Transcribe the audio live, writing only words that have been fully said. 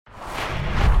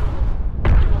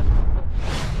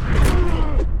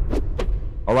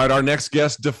All right, our next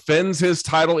guest defends his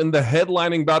title in the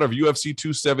headlining bout of UFC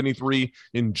 273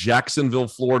 in Jacksonville,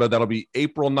 Florida. That'll be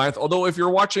April 9th. Although if you're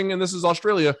watching and this is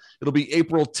Australia, it'll be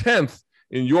April 10th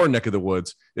in your neck of the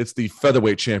woods. It's the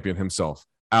featherweight champion himself,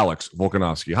 Alex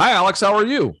Volkanovski. Hi, Alex. How are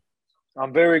you?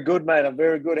 I'm very good, mate. I'm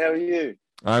very good. How are you?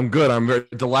 I'm good. I'm very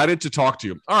delighted to talk to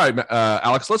you. All right,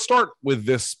 Alex, let's start with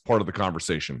this part of the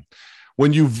conversation.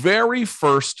 When you very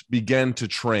first began to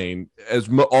train, as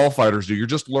all fighters do, you're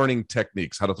just learning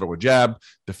techniques, how to throw a jab,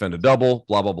 defend a double,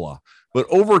 blah, blah, blah. But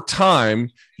over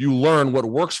time, you learn what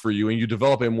works for you and you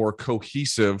develop a more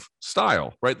cohesive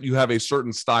style, right? You have a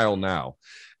certain style now.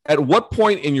 At what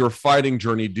point in your fighting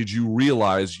journey did you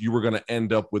realize you were going to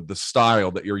end up with the style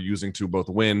that you're using to both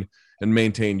win and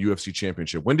maintain UFC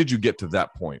championship? When did you get to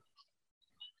that point?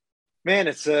 Man,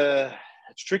 it's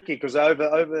tricky because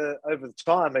over the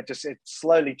time it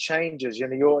slowly changes. You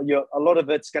know, you're a lot of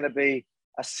it's going to be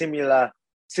a similar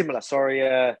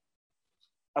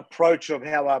approach of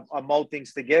how I mold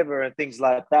things together and things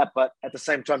like that. But at the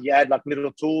same time, you add like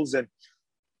little tools, and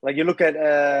like you look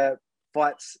at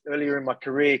fights earlier in my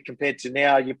career compared to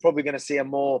now, you're probably going to see a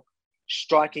more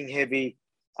striking heavy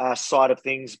side of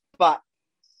things, but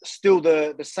still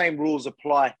the same rules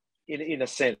apply in a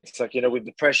sense, like, you know, with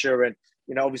the pressure and,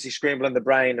 you know, obviously scrambling the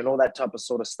brain and all that type of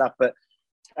sort of stuff. But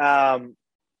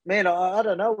man, I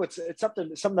don't know. It's something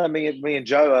that me and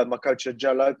Joe, my coach,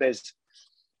 Joe Lopez,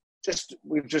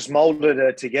 we've just molded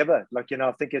it together. Like, you know,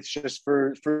 I think it's just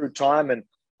through time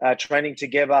and training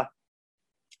together.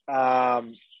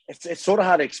 It's sort of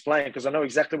hard to explain because I know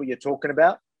exactly what you're talking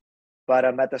about. But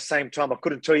at the same time, I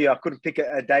couldn't pick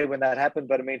a day when that happened.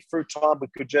 But I mean, through time, we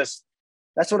could just,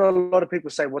 that's what a lot of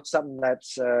people say. What's something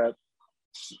that's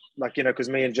like, you know, because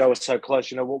me and Joe are so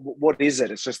close, you know, what is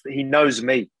it? It's just, he knows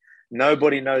me.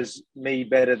 Nobody knows me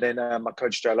better than my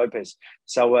coach, Joe Lopez.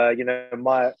 So, you know,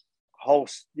 my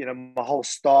whole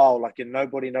style, like, you know,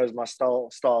 nobody knows my style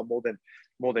more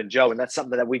than Joe. And that's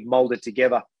something that we've molded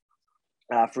together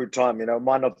through time. You know, it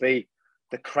might not be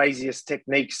the craziest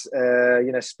techniques,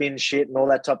 you know, spin shit and all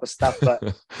that type of stuff, but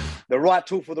the right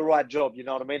tool for the right job. You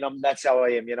know what I mean? That's how I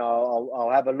am. You know,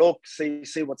 I'll have a look, see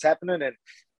what's happening, and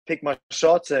pick my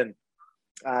shots and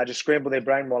just scramble their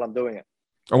brain while I'm doing it.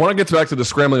 I want to get back to the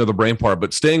scrambling of the brain part,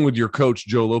 but staying with your coach,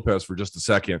 Joe Lopez, for just a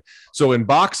second. So in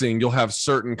boxing, you'll have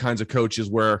certain kinds of coaches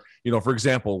where, you know, for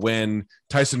example, when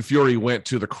Tyson Fury went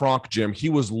to the Kronk gym, he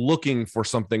was looking for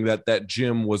something that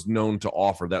gym was known to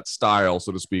offer, that style,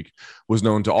 so to speak, was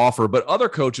known to offer. But other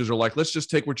coaches are like, let's just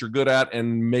take what you're good at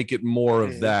and make it more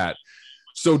of that.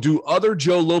 So do other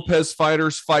Joe Lopez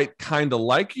fighters fight kind of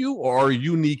like you, or are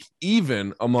you unique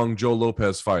even among Joe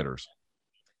Lopez fighters?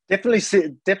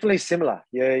 Definitely similar.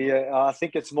 Yeah. I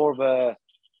think it's more of a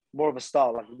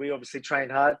style. Like, we obviously train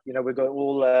hard. You know, we've got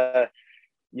all.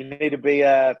 You need to be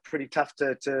pretty tough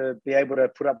to be able to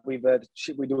put up with the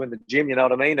shit we do in the gym. You know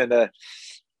what I mean? And the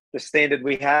standard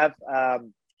we have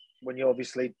when you're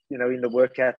obviously, you know, in the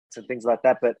workouts and things like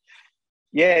that. But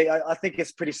yeah, I think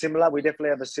it's pretty similar. We definitely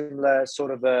have a similar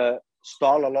sort of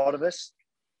style, a lot of us.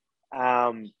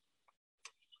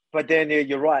 But then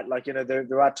you're right. Like, you know,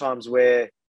 there are times where,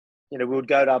 you know, we would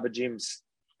go to other gyms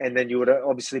and then you would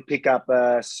obviously pick up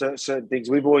certain things.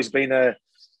 We've always been a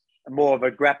more of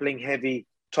a grappling heavy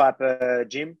type of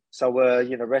gym. So,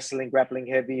 you know, wrestling, grappling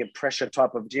heavy and pressure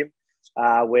type of gym,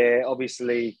 where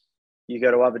obviously you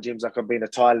go to other gyms, like I've been to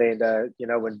Thailand, you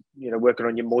know, when, you know, working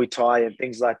on your Muay Thai and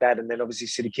things like that. And then obviously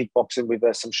city kickboxing with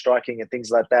some striking and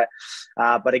things like that.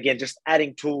 But again, just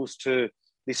adding tools to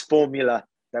this formula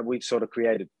that we've sort of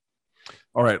created.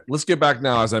 All right, let's get back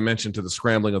now, as I mentioned, to the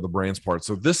scrambling of the brains part.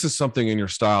 So this is something in your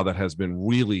style that has been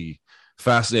really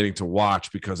fascinating to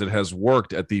watch because it has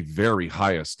worked at the very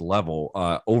highest level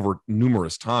over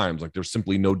numerous times. Like, there's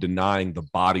simply no denying the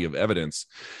body of evidence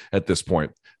at this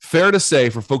point. Fair to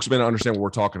say, for folks who may not understand what we're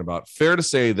talking about, fair to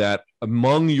say that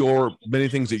among your many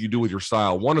things that you do with your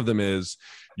style, one of them is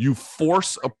you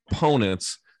force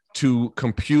opponents to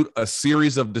compute a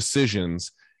series of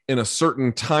decisions in a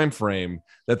certain time frame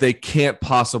that they can't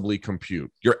possibly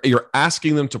compute. You're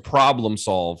asking them to problem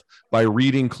solve by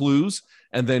reading clues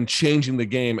and then changing the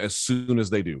game as soon as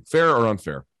they do. Fair or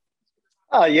unfair?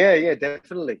 Oh yeah,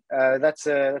 definitely. That's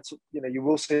you know, you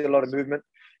will see a lot of movement,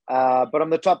 but I'm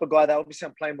the type of guy that obviously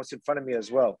I'm playing what's in front of me as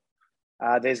well.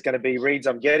 There's going to be reads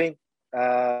I'm getting,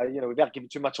 you know, without giving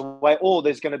too much away, or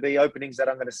there's going to be openings that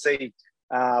I'm going to see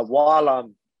while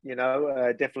I'm, you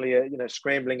know, definitely, you know,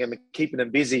 scrambling and keeping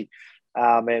them busy.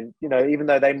 And, you know, even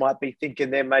though they might be thinking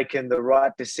they're making the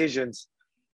right decisions,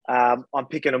 I'm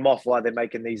picking them off while they're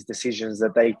making these decisions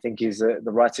that they think is the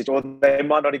right situation. Or they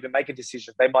might not even make a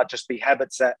decision. They might just be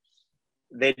habits that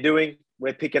they're doing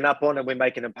we're picking up on and we're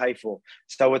making them pay for.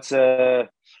 So it's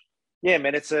yeah,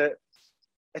 man, it's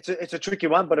a tricky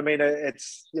one, but I mean,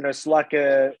 it's, you know, it's like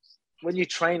when you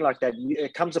train like that,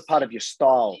 it comes a part of your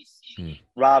style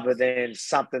rather than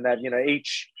something that, you know,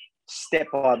 each step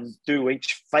I do,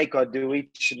 each fake I do,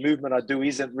 each movement I do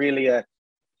isn't really oh,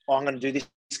 I'm going to do this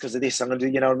because of this. I'm going to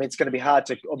do, you know what I mean? It's going to be hard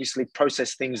to obviously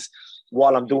process things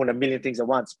while I'm doing a million things at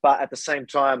once. But at the same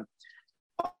time,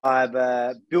 I've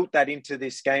built that into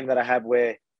this game that I have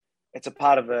where it's a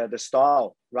part of the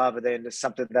style rather than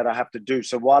something that I have to do.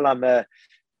 So while I'm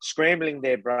scrambling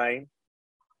their brain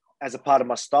as a part of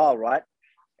my style, right?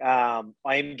 I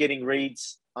am getting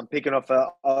reads. I'm picking off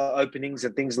openings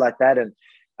and things like that. And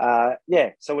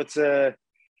yeah, so it's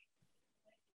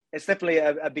definitely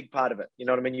a big part of it. You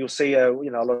know what I mean? You'll see, you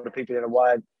know, a lot of people, you know,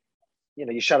 why, you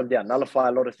know, you shut them down, nullify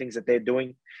a lot of things that they're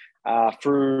doing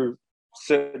through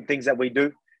certain things that we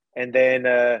do, and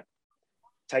then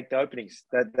take the openings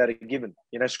that are given.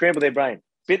 You know, scramble their brain.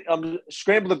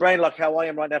 Scramble the brain like how I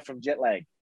am right now from jet lag.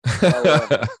 So,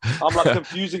 I'm like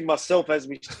confusing myself as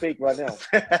we speak right now.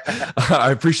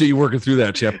 I appreciate you working through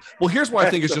that, Chip. Well, here's why I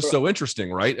think it's just so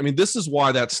interesting, right? I mean, this is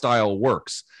why that style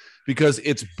works, because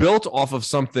it's built off of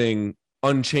something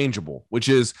unchangeable, which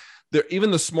is there.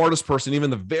 Even the smartest person, even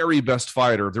the very best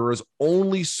fighter, there is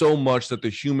only so much that the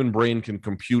human brain can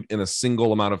compute in a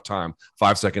single amount of time,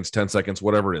 5 seconds, 10 seconds,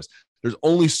 whatever it is. There's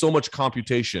only so much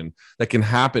computation that can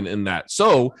happen in that.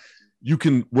 So you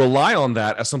can rely on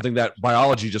that as something that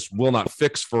biology just will not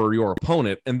fix for your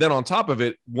opponent. And then on top of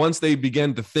it, once they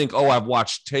begin to think, oh, I've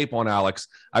watched tape on Alex,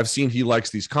 I've seen he likes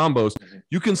these combos,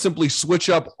 you can simply switch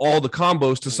up all the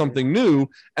combos to something new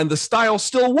and the style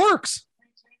still works.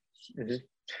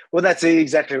 Well, that's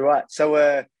exactly right.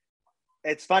 So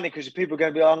it's funny because people are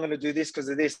going to be, oh, I'm going to do this because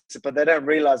of this, but they don't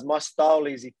realize my style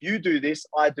is if you do this,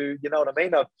 I do. You know what I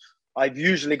mean? I've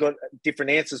usually got different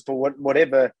answers for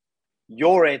whatever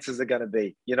your answers are going to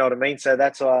be. You know what I mean? So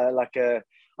that's why, like,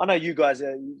 I know you guys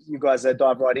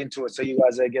dive right into it, so you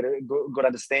guys get a good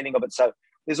understanding of it. So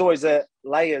there's always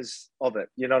layers of it.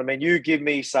 You know what I mean? You give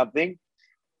me something,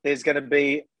 there's going to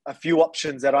be a few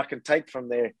options that I can take from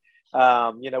there.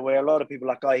 You know, where a lot of people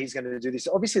are like, oh, he's going to do this.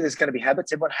 Obviously, there's going to be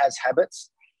habits. Everyone has habits,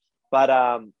 but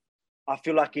I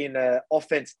feel like in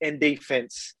offense and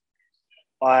defense,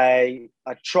 I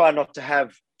try not to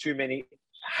have too many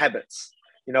habits.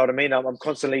 You know what I mean? I'm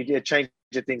constantly changing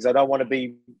things. I don't want to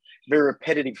be very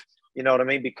repetitive. You know what I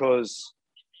mean? Because,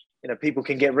 you know, people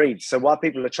can get reads. So while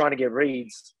people are trying to get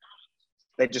reads,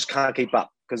 they just can't keep up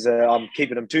because I'm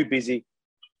keeping them too busy.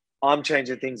 I'm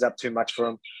changing things up too much for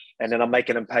them. And then I'm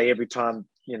making them pay every time,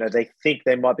 you know, they think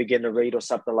they might be getting a read or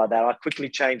something like that. I quickly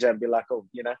change that and be like, oh,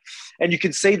 you know, and you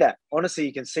can see that. Honestly,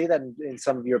 you can see that in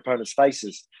some of your opponent's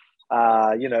faces,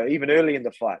 you know, even early in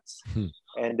the fights.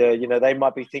 And, you know, they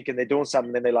might be thinking they're doing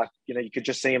something. Then they're like, you know, you could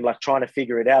just see them like trying to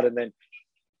figure it out. And then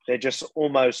they're just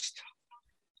almost,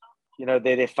 you know,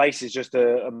 their face is just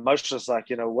emotionless, like,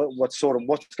 you know, what's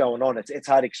going on. It's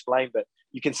hard to explain, but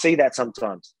you can see that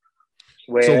sometimes.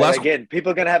 Where, again,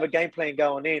 people are going to have a game plan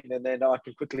going in, and then I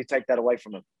can quickly take that away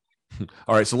from them.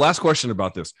 All right, so last question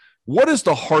about this. What is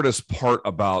the hardest part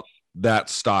about that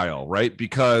style, right?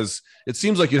 Because it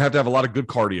seems like you'd have to have a lot of good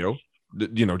cardio,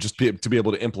 you know, just to be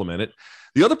able to implement it.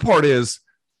 The other part is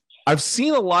I've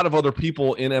seen a lot of other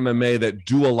people in MMA that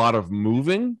do a lot of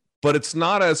moving, but it's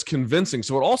not as convincing.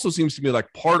 So it also seems to me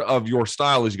like part of your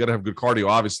style is you got to have good cardio,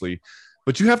 obviously,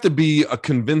 but you have to be a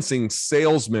convincing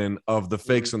salesman of the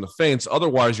fakes and the feints.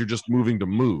 Otherwise, you're just moving to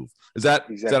move. Is that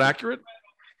accurate?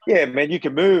 Yeah, man, you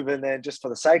can move and then just for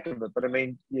the sake of it. But I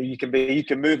mean, you can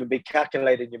move and be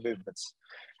calculated in your movements.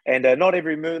 And not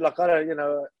every move, like,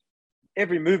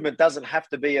 every movement doesn't have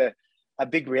to be a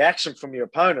big reaction from your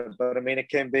opponent. But I mean, it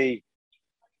can be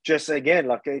just, again,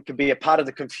 like it can be a part of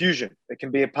the confusion. It can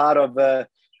be a part of a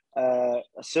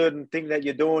certain thing that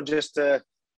you're doing just to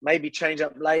maybe change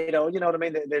up later. Or, you know what I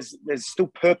mean? There's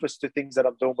still purpose to things that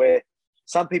I'm doing where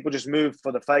some people just move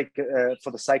for the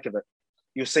sake of it.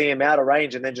 You'll see him out of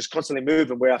range and then just constantly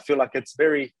moving, where I feel like it's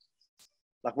very,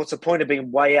 like, what's the point of being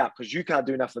way out? Because you can't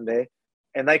do nothing there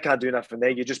and they can't do nothing there.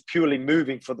 You're just purely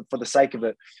moving for the sake of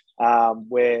it,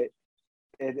 where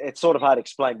it's sort of hard to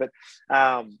explain. But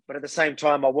at the same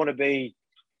time, I want to be,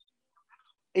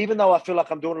 even though I feel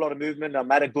like I'm doing a lot of movement, I'm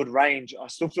at a good range, I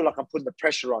still feel like I'm putting the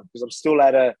pressure on because I'm still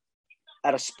at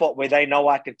a spot where they know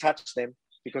I can touch them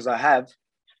because I have,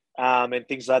 and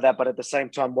things like that. But at the same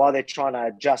time, while they're trying to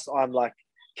adjust, I'm like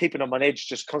keeping them on edge,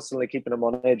 just constantly keeping them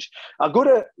on edge. I'm good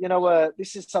at,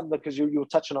 this is something because you were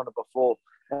touching on it before.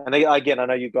 And again, I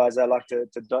know you guys like to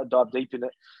dive deep in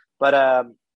it. But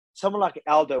someone like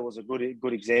Aldo was a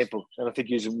good example, and I think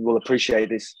you will appreciate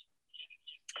this,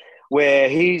 where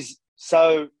he's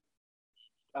so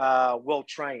well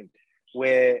trained,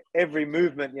 where every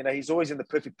movement, he's always in the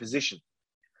perfect position.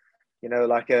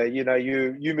 Like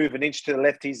you move an inch to the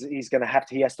left,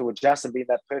 he has to adjust and be in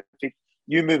that perfect.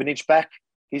 You move an inch back,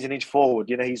 he's an inch forward.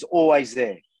 He's always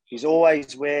there. He's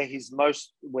always where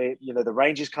the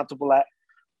range is comfortable at.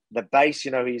 The base,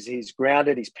 he's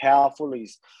grounded, he's powerful,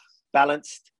 he's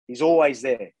balanced. He's always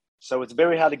there. So it's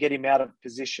very hard to get him out of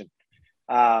position.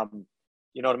 You know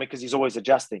what I mean? Because he's always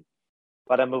adjusting.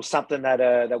 But it was something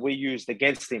that we used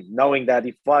against him, knowing that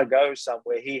if I go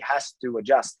somewhere, he has to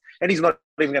adjust. And he's not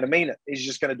even going to mean it. He's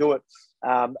just going to do it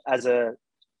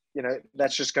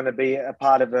that's just going to be a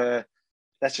part of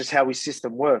that's just how his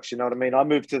system works. You know what I mean? I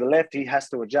move to the left, he has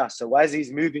to adjust. So as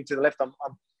he's moving to the left,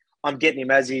 I'm getting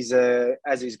him as he's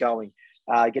going,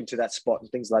 getting to that spot and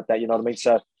things like that. You know what I mean?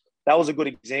 So that was a good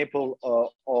example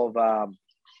of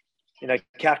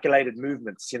calculated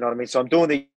movements. You know what I mean? So I'm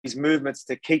doing these movements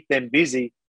to keep them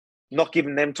busy, not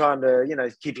giving them time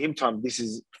to, give him time. This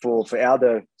is for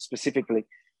Aldo specifically.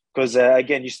 Because,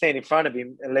 again, you stand in front of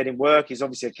him and let him work. He's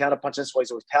obviously a counterpuncher. That's why he's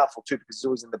always powerful too, because he's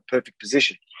always in the perfect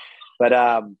position. But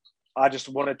I just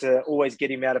wanted to always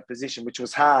get him out of position, which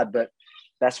was hard. But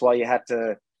that's why you had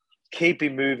to keep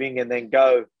him moving and then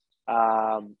go.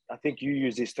 I think you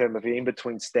use this term of in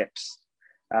between steps.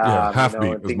 Half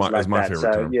beat is my favorite term.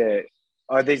 So, yeah.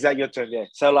 Oh, is that your term? Yeah.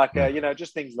 So,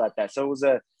 just things like that. So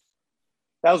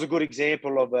that was a good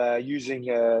example of using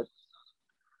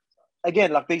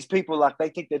again, like these people, like they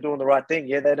think they're doing the right thing.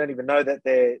 Yeah, they don't even know that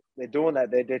they're doing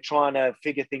that. They're trying to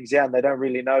figure things out, and they don't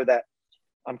really know that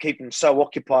I'm keeping them so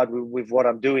occupied with what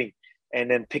I'm doing,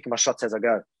 and then picking my shots as I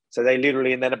go. So they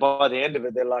literally, and then by the end of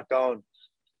it, they're like going,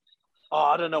 "Oh,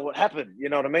 I don't know what happened." You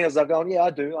know what I mean? I was like, "Oh, yeah, I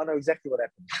do. I know exactly what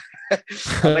happened.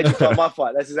 I made you fight my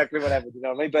fight. That's exactly what happened." You know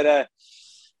what I mean?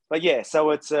 But yeah, so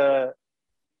it's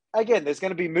again, there's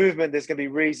going to be movement. There's going to be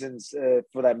reasons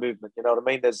for that movement. You know what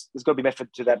I mean? There's got to be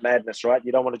method to that madness, right?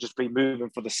 You don't want to just be moving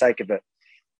for the sake of it.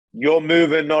 You're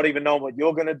moving, not even knowing what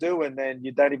you're going to do, and then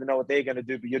you don't even know what they're going to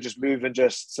do, but you're just moving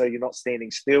just so you're not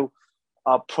standing still.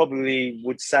 I probably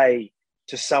would say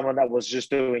to someone that was just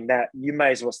doing that, you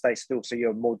may as well stay still so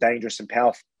you're more dangerous and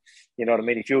powerful. You know what I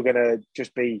mean? If you're going to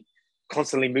just be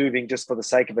constantly moving just for the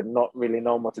sake of it and not really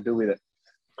knowing what to do with it,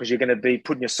 because you're going to be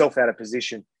putting yourself out of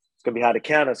position. It's going to be hard to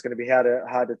counter. It's going to be hard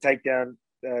to take down,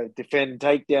 defend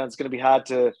takedown. It's going to be hard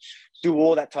to do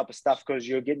all that type of stuff because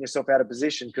you're getting yourself out of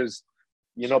position because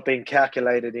you're not being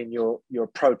calculated in your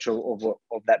approach of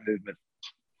that movement.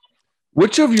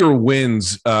 Which of your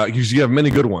wins, because you have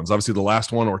many good ones. Obviously, the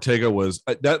last one, Ortega, was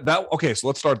that. Okay, so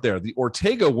let's start there. The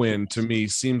Ortega win to me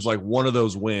seems like one of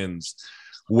those wins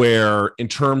where, in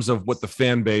terms of what the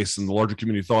fan base and the larger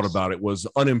community thought about it, was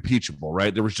unimpeachable,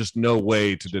 right? There was just no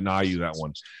way to deny you that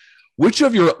one. Which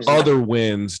of your other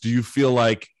wins do you feel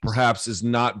like perhaps is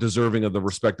not deserving of the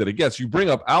respect that it gets? You bring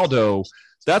up Aldo.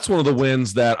 That's one of the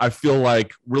wins that I feel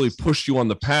like really pushed you on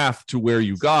the path to where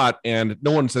you got, and no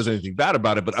one says anything bad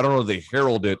about it, but I don't know if they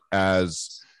herald it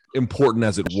as important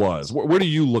as it was. Where do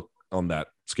you look on that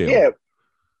scale? Yeah,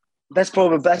 that's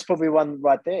probably one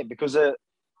right there, because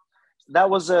that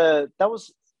was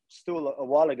still a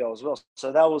while ago as well.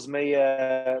 So that was me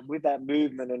with that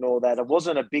movement and all that. It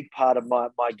wasn't a big part of my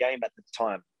game at the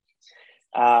time.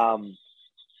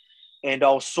 And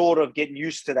I was sort of getting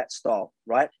used to that style,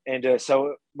 right? And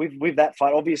so with that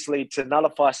fight, obviously, to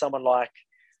nullify someone like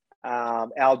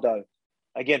Aldo,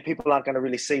 again, people aren't going to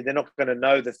really see. They're not going to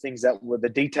know the things that were the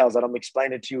details that I'm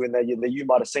explaining to you and that you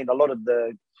might have seen. A lot of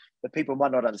the people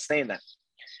might not understand that.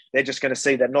 They're just going to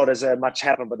see that not as much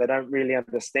happened, but they don't really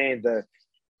understand the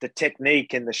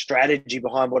technique and the strategy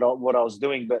behind what I was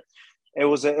doing. But it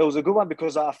was a good one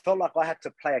because I felt like I had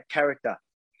to play a character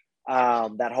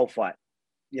that whole fight.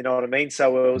 You know what I mean?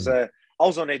 So it was I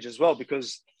was on edge as well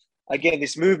because, again,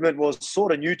 this movement was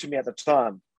sort of new to me at the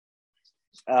time,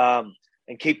 and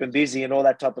keep him busy and all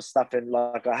that type of stuff. And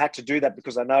like I had to do that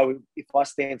because I know if I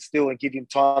stand still and give him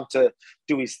time to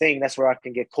do his thing, that's where I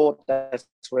can get caught. That's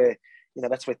where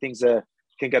things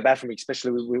can go bad for me,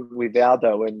 especially with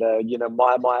Aldo. And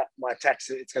my attacks,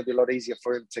 it's going to be a lot easier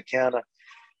for him to counter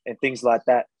and things like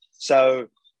that. So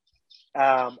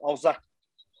I was like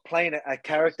playing a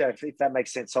character, if that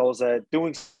makes sense. So I was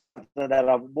doing something that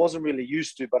I wasn't really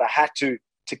used to, but I had to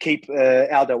keep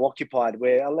Aldo occupied,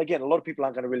 where, again, a lot of people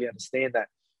aren't going to really understand that.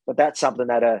 But that's something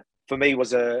that for me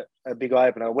was a big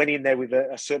eye-opener. I went in there with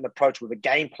a certain approach, with a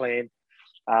game plan.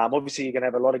 Obviously, you're going to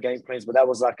have a lot of game plans, but that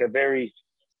was like a very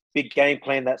big game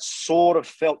plan that sort of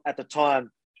felt at the time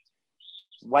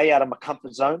way out of my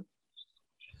comfort zone.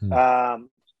 I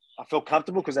felt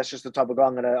comfortable because that's just the type of guy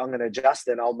I'm gonna adjust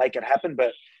and I'll make it happen.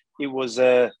 But it was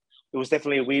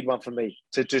definitely a weird one for me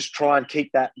to just try and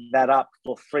keep that up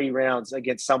for 3 rounds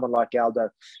against someone like Aldo,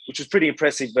 which was pretty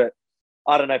impressive. But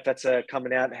I don't know if that's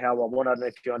coming out how I want. I don't know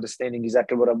if you're understanding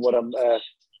exactly what I'm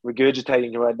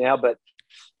regurgitating right now, but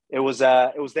it was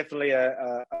definitely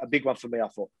a big one for me, I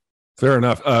thought. Fair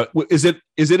enough. Is it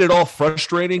at all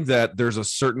frustrating that there's a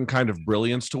certain kind of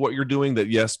brilliance to what you're doing that,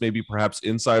 yes, maybe perhaps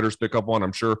insiders pick up on?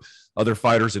 I'm sure other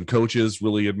fighters and coaches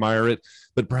really admire it,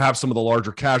 but perhaps some of the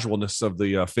larger casualness of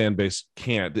the fan base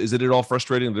can't. Is it at all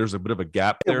frustrating? There's a bit of a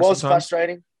gap there. It was sometimes?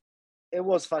 frustrating. It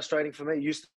was frustrating for me. It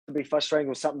used to be frustrating. It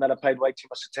was something that I paid way too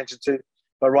much attention to.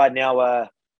 But right now,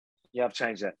 I've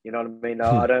changed that. You know what I mean?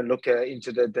 I don't look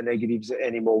into the negatives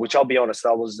anymore, which I'll be honest,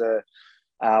 I was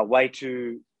way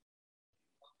too...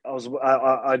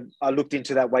 I looked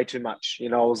into that way too much.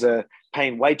 I was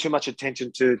paying way too much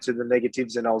attention to the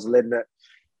negatives, and I was letting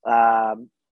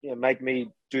it make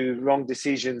me do wrong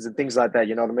decisions and things like that.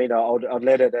 You know what I mean? I'd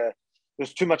let it.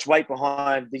 There's too much weight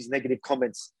behind these negative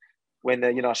comments when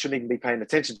I shouldn't even be paying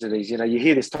attention to these. You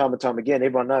hear this time and time again.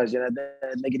 Everyone knows. They're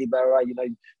negative, right?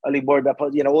 Only worry about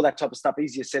all that type of stuff.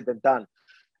 Easier said than done.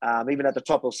 Even at the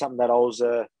top, it was something that I was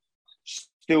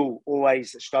still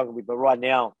always struggling with. But right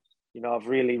now, I've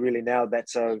really, really nailed that.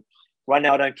 So right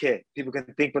now, I don't care. People can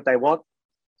think what they want.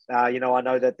 I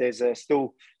know that there's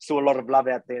still a lot of love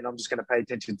out there, and I'm just going to pay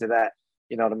attention to that.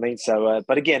 You know what I mean? So,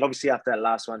 but again, obviously after that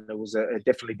last one, it was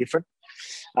definitely different.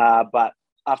 But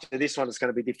after this one, it's going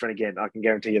to be different again. I can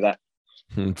guarantee you that.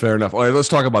 Fair enough. All right, let's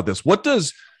talk about this. What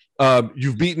does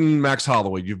you've beaten Max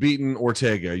Holloway, you've beaten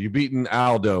Ortega, you've beaten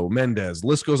Aldo, Mendez.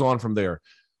 List goes on from there.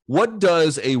 What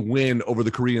does a win over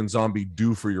the Korean Zombie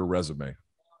do for your resume?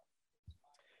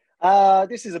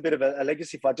 This is a bit of a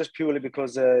legacy fight, just purely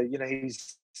because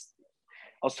he's.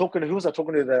 I was talking to who was I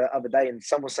talking to the other day, and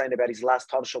someone was saying about his last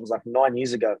title shot was like 9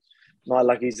 years ago,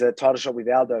 like his title shot with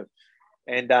Aldo,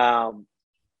 and I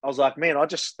was like, man, I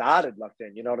just started like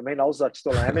then, you know what I mean? I was like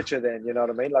still an amateur then, you know what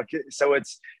I mean? Like, so it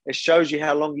shows you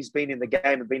how long he's been in the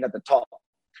game and been at the top.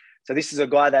 So this is a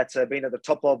guy that's been at the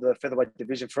top of the featherweight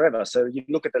division forever. So you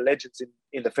look at the legends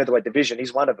in the featherweight division,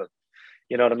 he's one of them,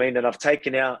 you know what I mean? And I've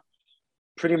taken out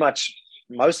pretty much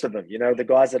most of them, the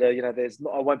guys that are,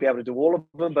 I won't be able to do all of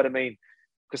them, but I mean,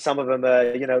 because some of them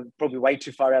are, probably way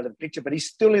too far out of the picture, but he's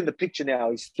still in the picture now.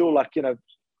 He's still like,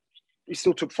 he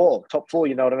still took top four,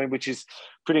 you know what I mean? Which is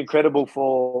pretty incredible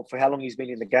for how long he's been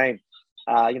in the game.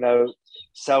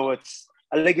 So it's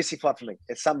a legacy fight for me.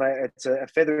 It's a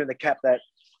feather in the cap that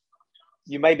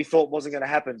you maybe thought wasn't going to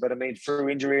happen, but I mean, through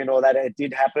injury and all that, it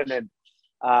did happen. And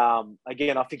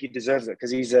again, I think he deserves it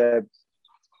because he's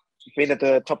been at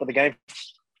the top of the game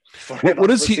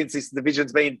forever, since this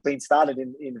division's been started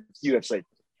in UFC.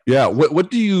 Yeah.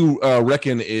 What do you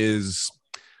reckon is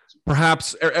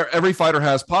perhaps every fighter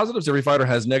has positives, every fighter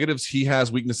has negatives. He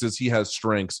has weaknesses, he has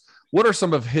strengths. What are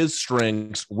some of his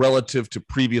strengths relative to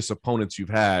previous opponents you've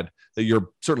had that you're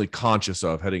certainly conscious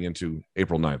of heading into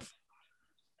April 9th?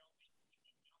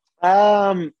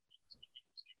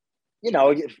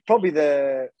 Probably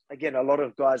a lot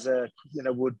of guys,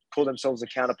 would call themselves a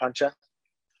counter puncher,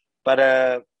 but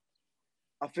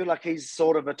I feel like he's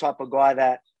sort of a type of guy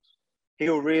that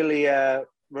he'll really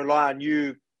rely on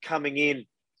you coming in,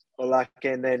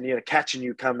 and then catching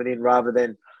you coming in rather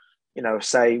than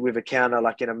say with a counter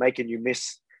making you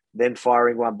miss, then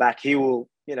firing one back. He will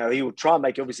try and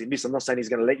make you obviously miss. I'm not saying he's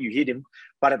going to let you hit him,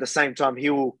 but at the same time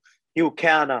he will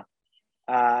counter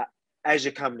as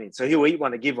you're coming in. So he'll eat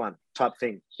one to give one type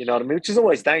thing, you know what I mean? Which is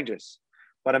always dangerous.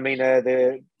 But I mean,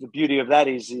 the beauty of that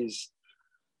is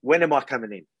when am I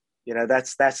coming in?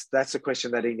 That's the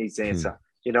question that he needs to answer.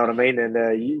 You know what I mean?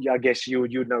 And I guess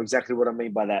you'd know exactly what I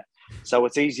mean by that. So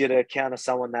it's easier to counter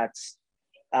someone that's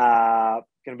going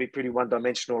to be pretty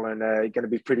one-dimensional and going to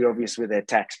be pretty obvious with their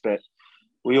attacks. But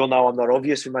we all know I'm not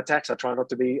obvious with my attacks. I try not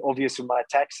to be obvious with my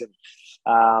attacks. And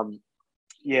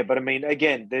but I mean,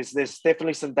 again, there's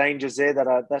definitely some dangers there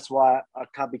that's why I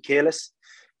can't be careless.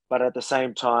 But at the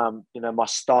same time, my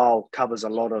style covers a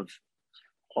lot of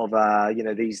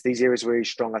these areas where he's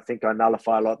strong. I think I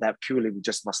nullify a lot of that purely with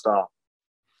just my style.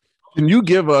 Can you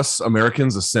give us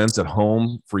Americans a sense at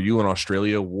home for you in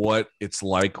Australia what it's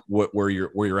like, where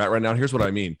you're at right now? Here's what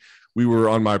I mean. We were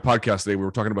on my podcast today. We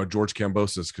were talking about George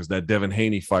Kambosos because that Devin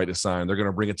Haney fight is signed. They're going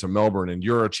to bring it to Melbourne, and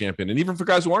you're a champion. And even for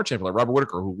guys who aren't champion, like Robert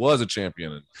Whittaker, who was a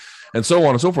champion, and so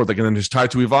on and so forth. Like, and then just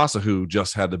tied to Ivasa, who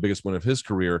just had the biggest win of his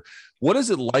career. What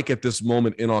is it like at this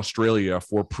moment in Australia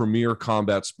for premier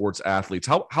combat sports athletes?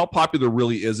 How popular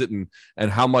really is it, and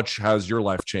how much has your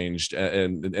life changed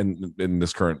in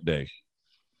this current day?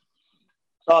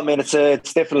 Oh man, it's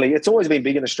definitely it's always been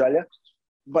big in Australia,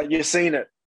 but you're seeing it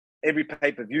every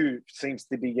pay-per-view seems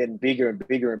to be getting bigger and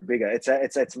bigger and bigger.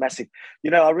 It's massive.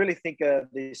 I really think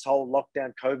this whole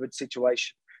lockdown COVID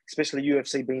situation, especially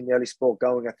UFC being the only sport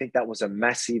going, I think that was a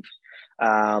massive.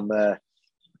 Well,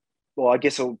 I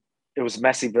guess it was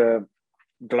massive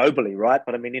globally, right?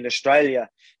 But I mean, in Australia,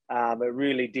 it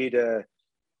really did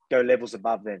go levels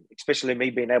above then, especially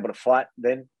me being able to fight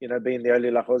then, being the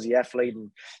only like Aussie athlete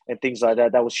and things like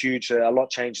that. That was huge. A lot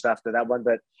changed after that one,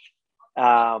 but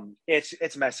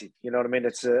it's massive. You know what I mean?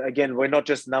 It's again, we're not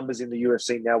just numbers in the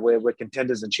UFC now. We're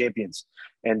contenders and champions,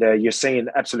 and you're seeing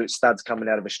absolute studs coming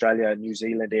out of Australia and New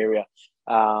Zealand area.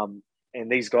 And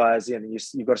these guys,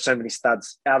 you've got so many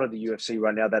studs out of the UFC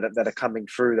right now that are coming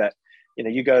through. That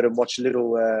you go to watch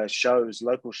little shows,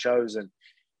 local shows, and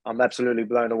I'm absolutely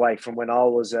blown away from when I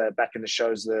was back in the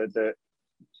shows. The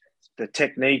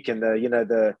technique and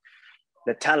the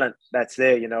talent that's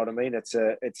there. You know what I mean?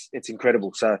 It's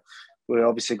incredible. So we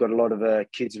obviously got a lot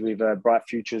of kids with bright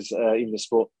futures in the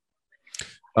sport.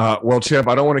 Well, Champ,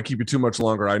 I don't want to keep you too much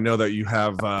longer. I know that you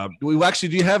have. Do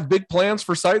you have big plans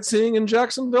for sightseeing in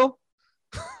Jacksonville?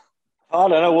 I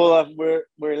don't know. Well,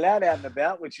 we're allowed out and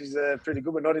about, which is pretty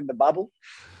good. We're not in the bubble,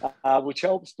 which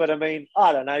helps. But I mean,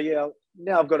 I don't know. Yeah,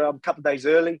 now I'm a couple of days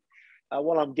early.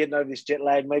 While I'm getting over this jet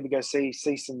lag, maybe go see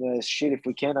some shit if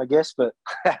we can, I guess. But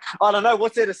I don't know.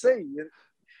 What's there to see?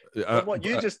 From what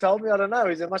you just told me, I don't know.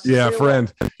 Is there much? Yeah,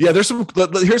 friend. Yeah, there's some.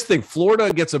 Here's the thing: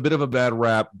 Florida gets a bit of a bad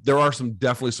rap. There are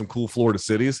definitely some cool Florida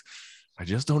cities. I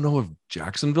just don't know if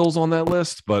Jacksonville's on that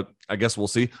list, but I guess we'll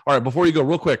see. All right, before you go,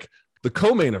 real quick, the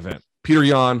co-main event: Peter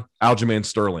Yan, Aljamain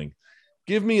Sterling.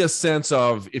 Give me a sense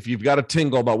of if you've got a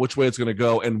tingle about which way it's going to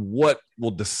go and what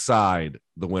will decide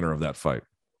the winner of that fight.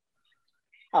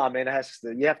 Oh man,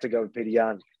 you have to go with Peter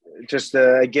Yan. Just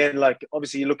again, like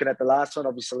obviously you're looking at the last one.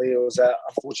 Obviously, it was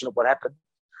unfortunate what happened,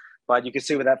 but you can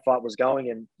see where that fight was going.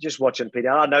 And just watching Peter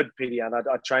Yan, I know Peter Yan.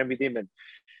 I train with him, and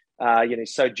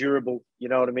he's so durable. You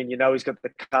know what I mean? He's got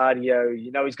the cardio.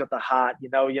 He's got the heart.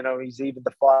 He's even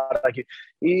the fight. Like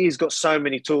he's got so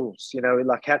many tools.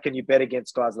 Like how can you bet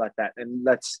against guys like that? And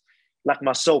that's like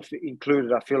myself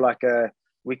included. I feel like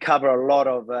we cover a lot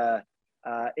of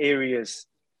areas.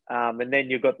 And then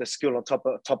you've got the skill on top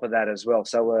of that as well.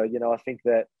 So, I think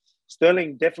that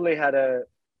Sterling definitely had a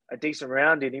decent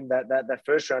round in him that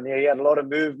first round. Yeah, he had a lot of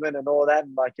movement and all that.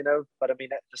 And but I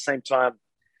mean, at the same time,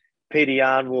 Peter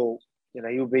Yan he'll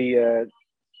be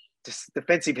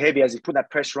defensive heavy as he put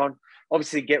that pressure on.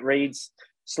 Obviously, get reads,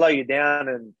 slow you down.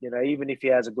 And, even if he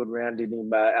has a good round in him,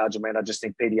 Aljamain, I just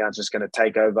think Peter Yan's just going to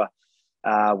take over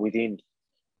within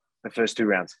the first two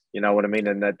rounds. You know what I mean?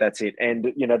 And that's it.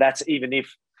 And, that's even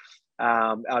if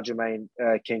Aljamain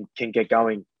can get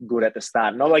going good at the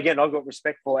start. And again, I've got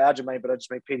respect for Aljamain, but I just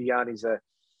think Peter Yan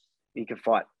he can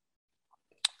fight.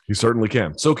 He certainly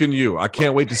can. So can you. I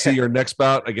can't wait to see your next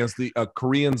bout against the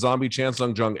Korean zombie Chan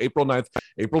Sung Jung, April 9th,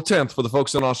 April 10th for the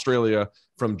folks in Australia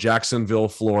from Jacksonville,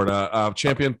 Florida.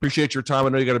 Champion, appreciate your time. I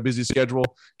know you got a busy schedule.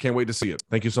 Can't wait to see it.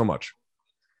 Thank you so much.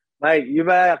 Mate,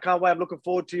 I can't wait. I'm looking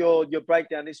forward to your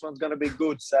breakdown. This one's going to be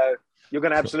good. So you're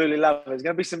going to absolutely love it. There's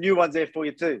going to be some new ones there for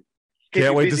you too.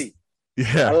 Can't wait busy.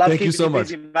 Yeah, I love thank you so much.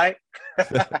 Busy, mate.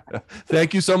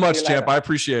 Thank you so much, champ. I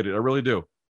appreciate it. I really do.